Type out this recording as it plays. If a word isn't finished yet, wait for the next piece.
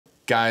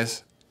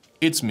Guys,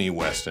 it's me,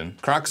 Weston.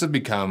 Crocs have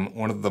become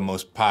one of the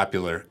most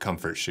popular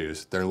comfort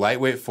shoes. Their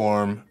lightweight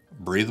form,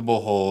 breathable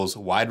holes,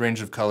 wide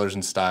range of colors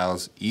and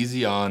styles,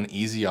 easy on,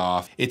 easy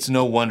off. It's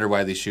no wonder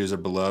why these shoes are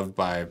beloved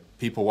by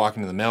people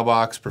walking to the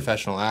mailbox,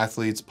 professional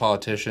athletes,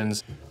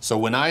 politicians. So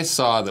when I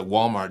saw that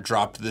Walmart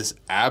dropped this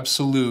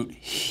absolute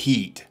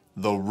heat,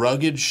 the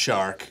Rugged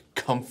Shark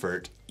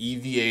Comfort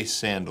EVA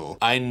sandal,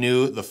 I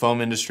knew the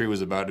foam industry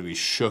was about to be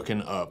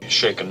shooken up.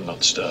 Shaken,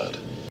 not stirred.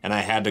 And I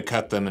had to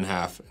cut them in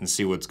half and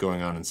see what's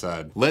going on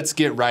inside. Let's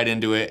get right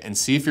into it and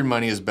see if your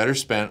money is better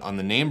spent on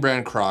the name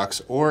brand Crocs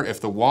or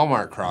if the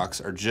Walmart Crocs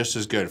are just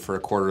as good for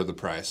a quarter of the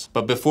price.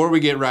 But before we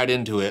get right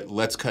into it,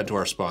 let's cut to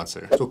our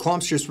sponsor. So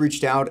Clomps just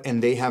reached out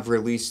and they have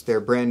released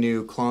their brand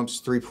new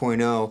Clomps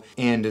 3.0,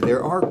 and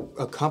there are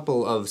a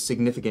couple of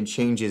significant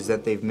changes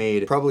that they've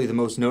made. Probably the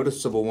most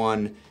noticeable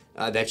one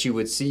that you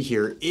would see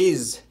here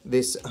is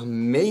this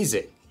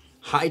amazing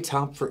high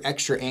top for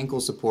extra ankle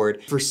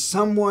support. For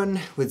someone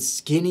with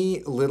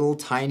skinny little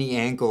tiny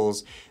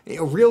ankles,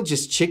 real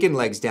just chicken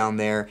legs down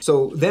there.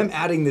 So them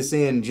adding this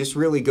in just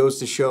really goes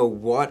to show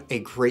what a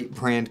great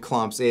brand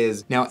Clomps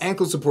is. Now,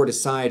 ankle support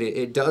aside,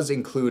 it does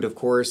include, of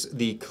course,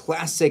 the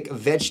classic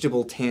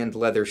vegetable tanned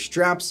leather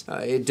straps.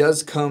 It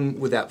does come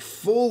with that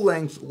full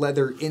length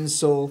leather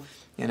insole.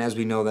 And as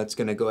we know, that's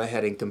gonna go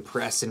ahead and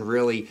compress and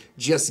really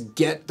just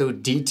get the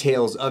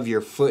details of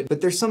your foot. But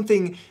there's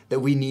something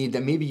that we need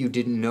that maybe you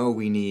didn't know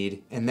we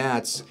need, and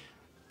that's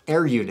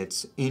air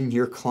units in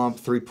your Clomp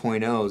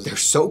 3.0s. They're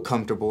so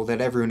comfortable that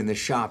everyone in the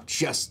shop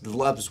just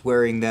loves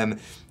wearing them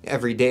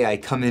every day. I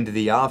come into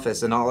the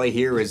office and all I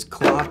hear is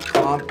clomp,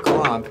 clomp,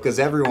 clomp, because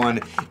everyone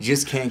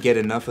just can't get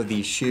enough of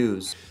these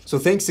shoes. So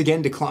thanks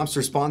again to Clomps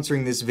for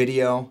sponsoring this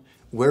video.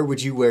 Where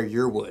would you wear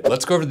your wood?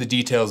 Let's go over the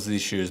details of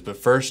these shoes, but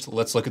first,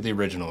 let's look at the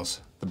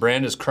originals. The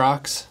brand is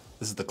Crocs.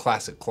 This is the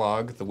classic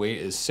clog. The weight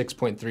is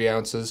 6.3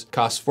 ounces,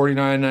 costs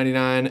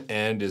 $49.99,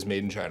 and is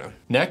made in China.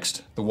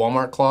 Next, the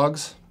Walmart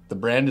clogs. The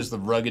brand is the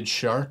Rugged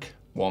Shark,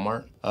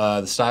 Walmart.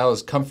 The style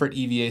is Comfort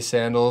EVA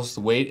sandals.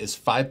 The weight is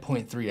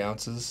 5.3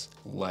 ounces,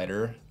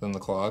 lighter than the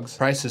clogs.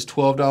 Price is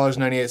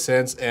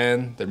 $12.98,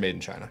 and they're made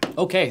in China.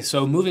 Okay,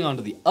 so moving on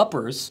to the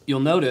uppers, you'll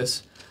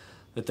notice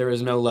that there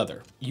is no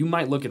leather. You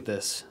might look at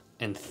this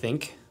and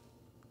think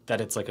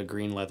that it's like a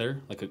green leather,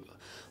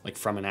 like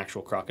from an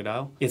actual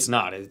crocodile. It's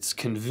not, it's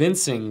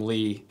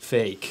convincingly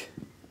fake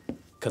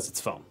because it's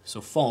foam. So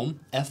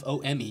foam,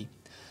 F-O-M-E,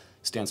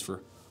 stands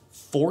for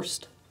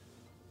forced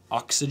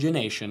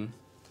oxygenation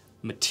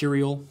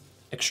material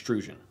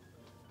extrusion.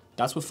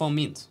 That's what foam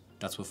means.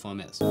 That's what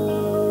foam is.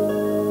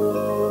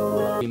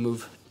 We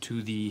move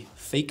to the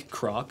fake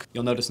Croc.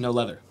 You'll notice no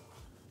leather.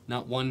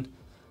 Not one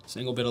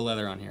single bit of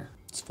leather on here.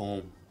 It's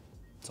foam.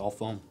 It's all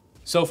foam.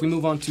 So if we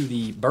move on to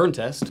the burn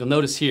test, you'll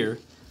notice here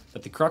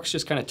that the Crocs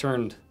just kind of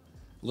turned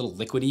a little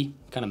liquidy,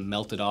 kind of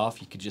melted off.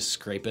 You could just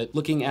scrape it.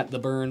 Looking at the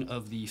burn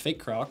of the fake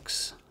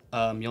Crocs,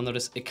 you'll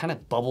notice it kind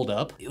of bubbled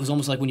up. It was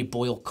almost like when you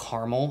boil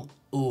caramel.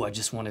 Ooh, I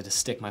just wanted to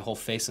stick my whole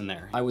face in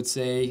there. I would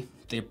say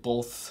they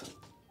both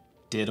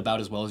did about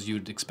as well as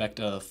you'd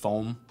expect a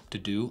foam to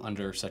do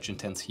under such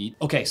intense heat.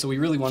 Okay, so we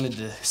really wanted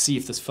to see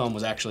if this foam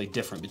was actually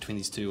different between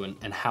these two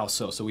and how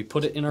so. So we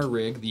put it in our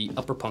rig, the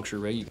upper puncture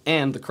rig,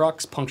 and the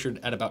Crocs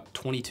punctured at about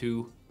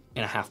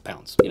 22.5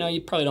 pounds. You know,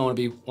 you probably don't want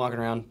to be walking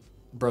around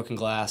broken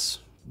glass,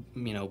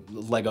 you know,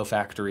 Lego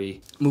factory.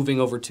 Moving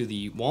over to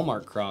the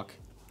Walmart Croc,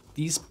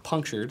 these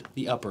punctured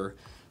the upper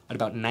at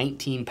about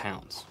 19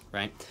 pounds,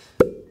 right?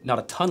 Not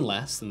a ton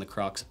less than the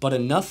Crocs, but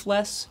enough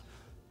less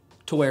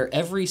to where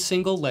every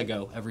single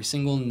Lego, every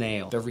single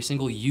nail, every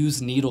single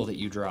used needle that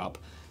you drop,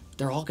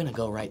 they're all gonna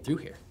go right through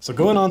here. So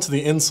going on to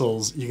the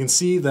insoles, you can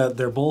see that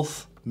they're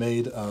both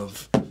made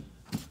of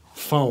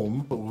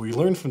foam. But what we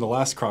learned from the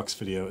last Crocs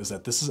video is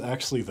that this is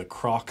actually the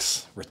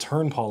Crocs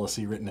return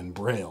policy written in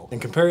Braille. And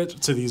compare it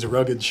to these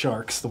Rugged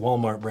Sharks, the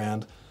Walmart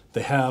brand,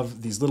 they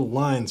have these little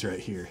lines right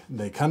here.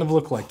 They kind of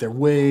look like they're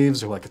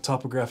waves or like a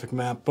topographic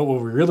map. But what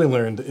we really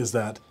learned is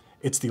that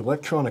it's the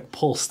electronic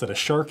pulse that a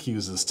shark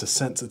uses to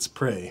sense its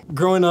prey.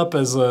 Growing up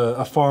as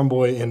a farm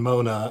boy in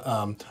Mona,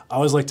 I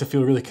always like to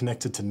feel really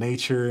connected to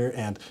nature,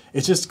 and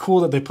it's just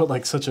cool that they put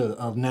like such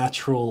a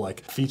natural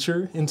like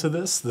feature into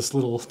this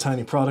little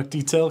tiny product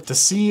detail. To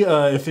see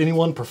if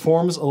anyone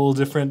performs a little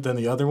different than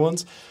the other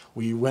ones,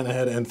 we went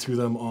ahead and threw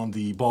them on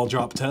the ball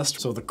drop test.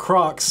 So the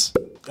Crocs,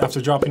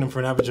 after dropping them for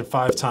an average of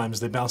 5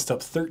 times, they bounced up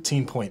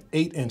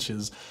 13.8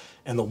 inches,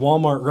 and the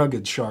Walmart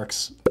Rugged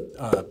Sharks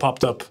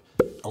popped up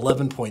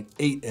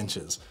 11.8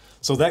 inches.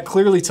 So that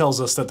clearly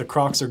tells us that the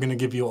Crocs are gonna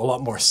give you a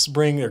lot more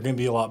spring, they're gonna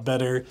be a lot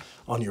better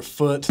on your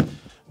foot.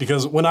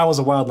 Because when I was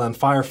a wildland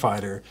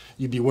firefighter,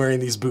 you'd be wearing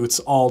these boots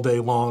all day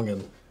long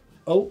and,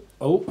 oh,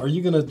 are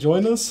you gonna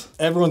join us?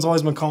 Everyone's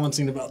always been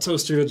commenting about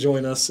Toaster to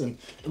join us, and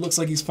it looks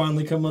like he's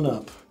finally coming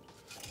up.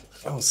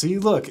 Oh, see,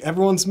 look,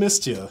 everyone's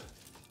missed you.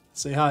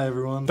 Say hi,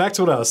 everyone. Back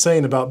to what I was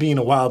saying about being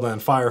a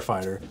wildland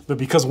firefighter, but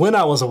because when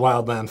I was a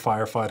wildland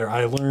firefighter,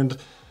 I learned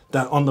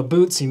that on the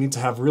boots you need to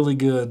have really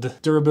good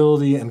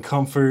durability and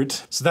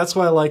comfort. So that's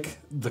why I like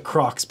the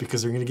Crocs,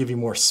 because they're gonna give you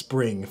more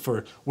spring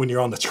for when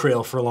you're on the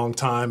trail for a long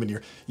time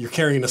and you're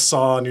carrying a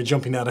saw and you're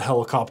jumping out of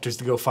helicopters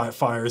to go fight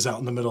fires out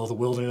in the middle of the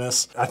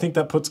wilderness. I think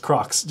that puts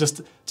Crocs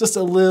just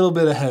a little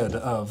bit ahead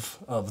of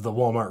the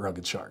Walmart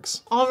Rugged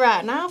Sharks. All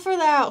right, now for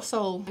the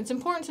outsole. It's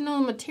important to know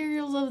the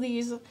materials of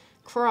these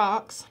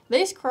Crocs.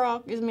 This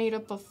Croc is made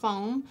up of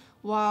foam,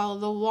 while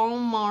the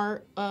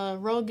Walmart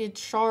Rugged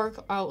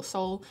Shark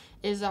outsole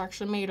is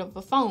actually made up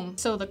of foam.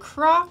 So the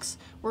Crocs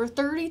were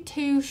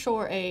 32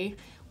 short A,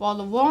 while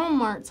the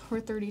Walmarts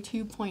were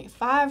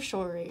 32.5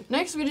 short A.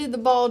 Next, we did the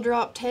ball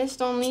drop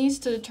test on these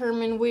to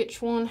determine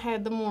which one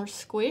had the more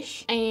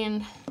squish,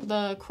 and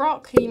the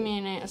Croc came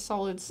in at a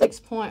solid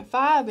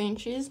 6.5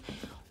 inches,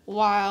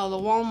 while the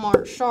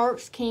Walmart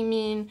Sharks came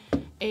in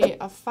at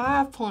a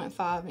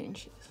 5.5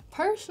 inches.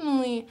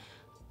 Personally,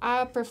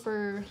 I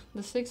prefer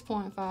the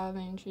 6.5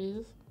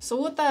 inches. So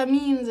what that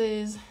means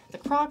is the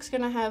Croc's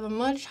gonna have a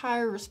much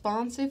higher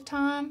responsive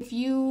time. If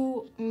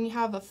you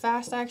have a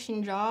fast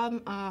action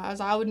job, as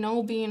I would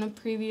know being a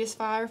previous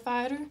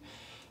firefighter,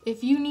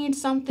 if you need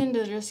something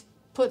to just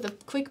put the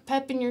quick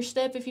pep in your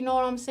step, if you know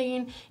what I'm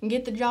saying, and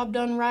get the job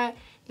done right,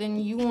 then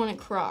you want a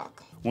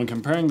Croc. When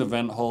comparing the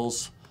vent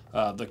holes,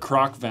 the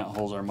Croc vent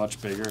holes are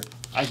much bigger.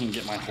 I can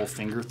get my whole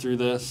finger through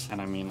this,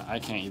 and I mean, I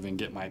can't even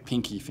get my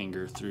pinky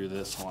finger through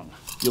this one.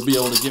 You'll be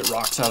able to get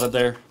rocks out of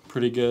there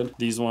pretty good.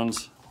 These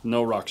ones,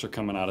 no rocks are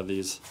coming out of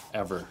these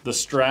ever. The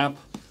strap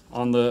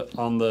on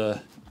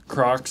the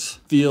Crocs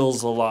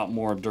feels a lot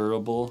more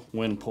durable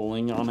when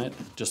pulling on it,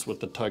 just with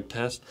the tug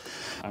test.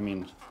 I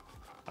mean,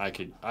 I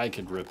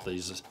could rip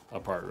these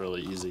apart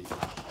really easy.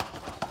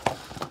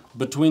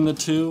 Between the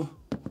two,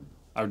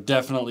 I would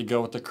definitely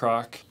go with the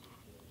Croc.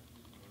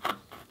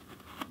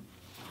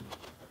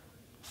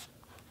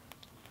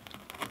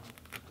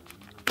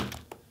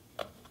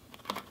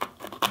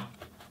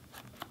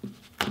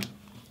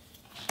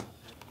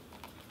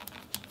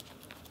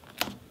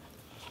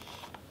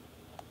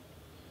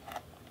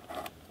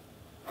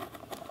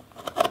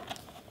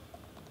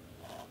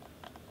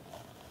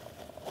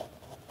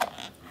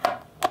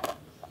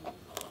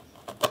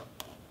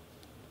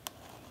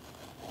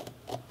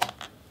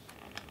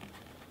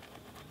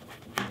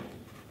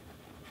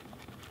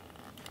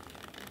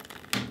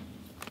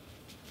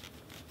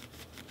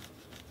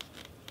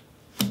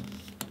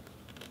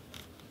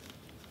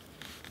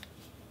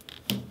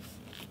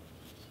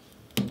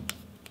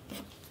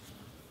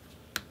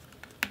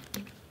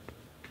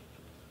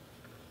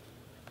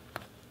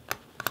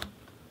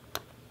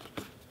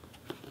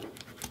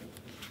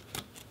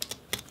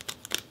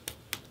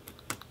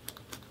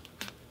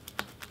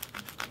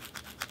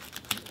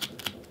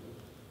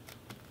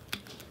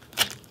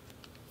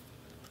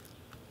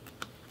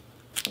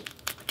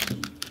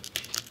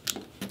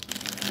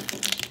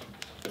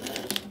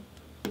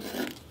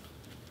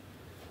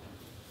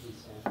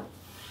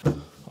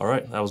 All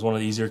right, that was one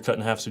of the easier cut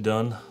in halves we've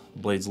done.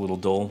 Blade's a little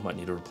dull, might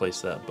need to replace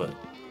that, but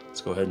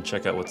let's go ahead and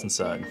check out what's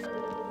inside.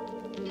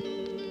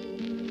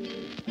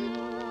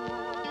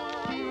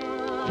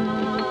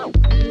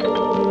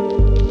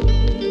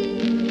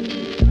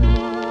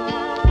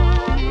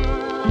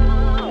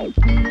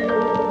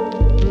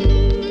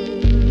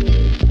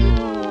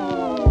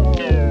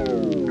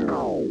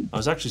 I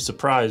was actually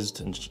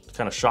surprised and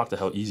kind of shocked at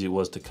how easy it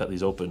was to cut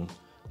these open,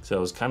 because I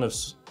was kind of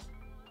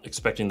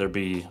expecting there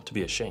to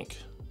be a shank.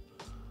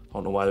 I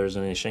don't know why there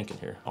isn't any shank in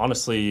here.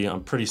 Honestly,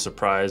 I'm pretty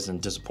surprised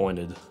and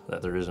disappointed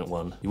that there isn't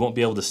one. You won't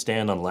be able to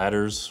stand on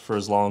ladders for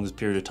as long as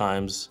period of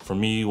times. For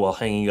me, while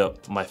hanging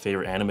up my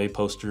favorite anime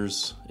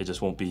posters, it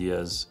just won't be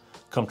as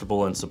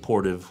comfortable and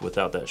supportive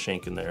without that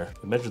shank in there.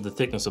 I measured the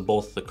thickness of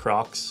both the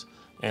Crocs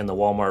and the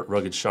Walmart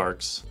Rugged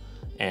Sharks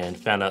and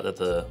found out that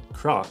the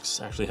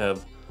Crocs actually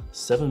have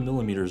 7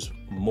 millimeters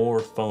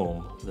more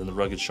foam than the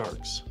Rugged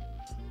Sharks,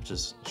 which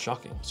is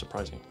shocking,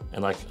 surprising.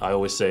 And like I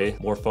always say,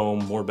 more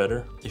foam, more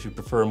better. If you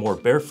prefer a more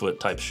barefoot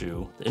type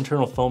shoe, the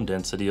internal foam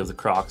density of the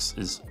Crocs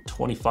is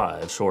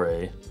 25 short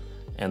A,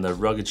 and the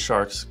Rugged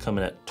Sharks come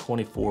in at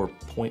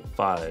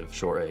 24.5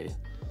 short A.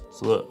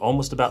 So they're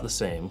almost about the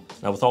same.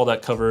 Now with all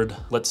that covered,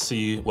 let's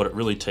see what it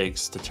really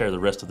takes to tear the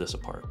rest of this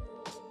apart.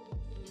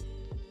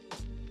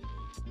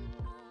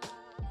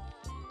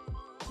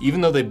 Even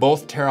though they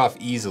both tear off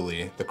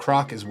easily, the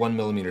Croc is 1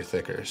 millimeter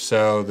thicker,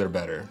 so they're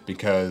better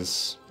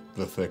because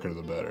the thicker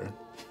the better.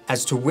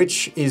 As to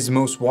which is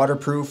most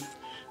waterproof,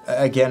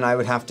 again, I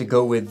would have to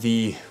go with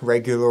the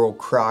regular old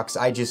Crocs.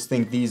 I just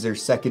think these are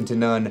second to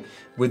none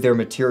with their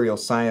material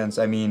science.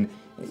 I mean,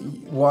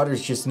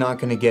 water's just not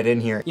gonna get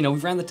in here. You know,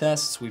 we've ran the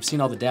tests, we've seen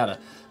all the data.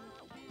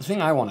 The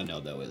thing I wanna know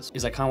though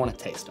is I kinda wanna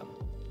taste them.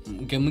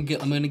 I'm gonna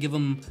give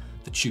them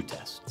the chew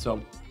test,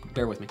 so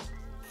bear with me.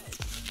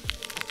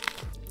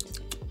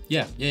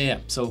 Yeah.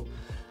 So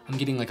I'm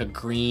getting like a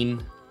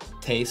green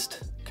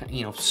taste,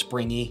 you know,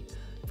 springy,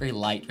 very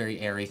light, very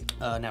airy.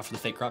 Now for the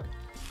fake Croc.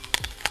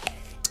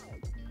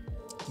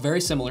 Very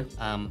similar.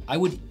 I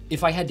would,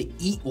 if I had to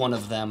eat one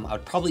of them, I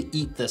would probably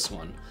eat this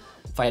one.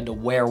 if I had to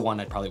wear one,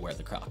 I'd probably wear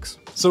the Crocs.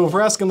 So if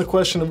we're asking the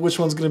question of which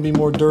one's gonna be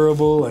more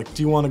durable, like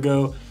do you wanna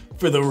go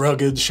for the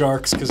rugged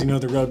Sharks because you know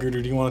they're rugged,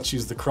 or do you wanna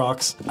choose the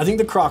Crocs? I think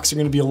the Crocs are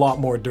gonna be a lot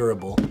more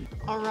durable.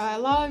 All right, a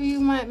lot of you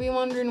might be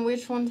wondering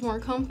which one's more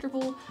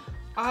comfortable.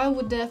 I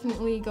would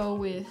definitely go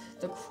with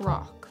the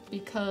Croc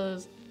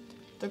because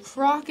the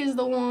Croc is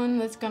the one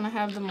that's gonna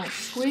have the most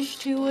squish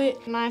to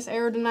it. Nice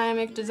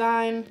aerodynamic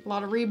design, a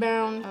lot of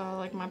rebound,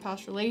 like my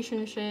past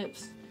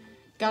relationships.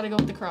 Gotta go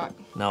with the Croc.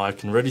 Now I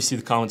can already see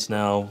the comments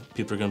now.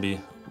 People are gonna be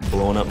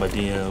blowing up my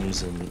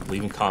DMs and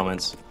leaving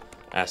comments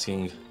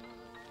asking,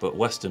 but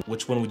Weston,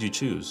 which one would you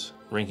choose?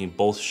 Ranking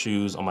both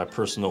shoes on my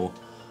personal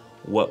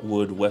what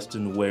would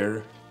Weston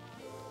wear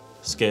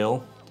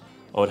scale,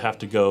 I would have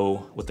to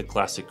go with the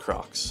classic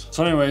Crocs.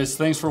 So anyways,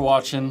 thanks for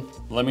watching.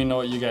 Let me know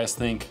what you guys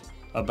think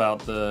about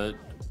the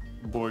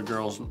boy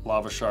girls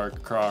Lava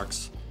Shark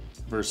Crocs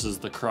versus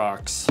the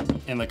Crocs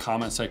in the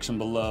comment section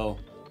below.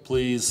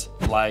 Please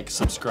like,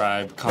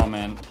 subscribe,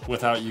 comment.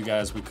 Without you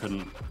guys, we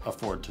couldn't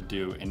afford to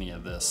do any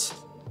of this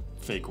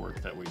fake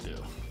work that we do.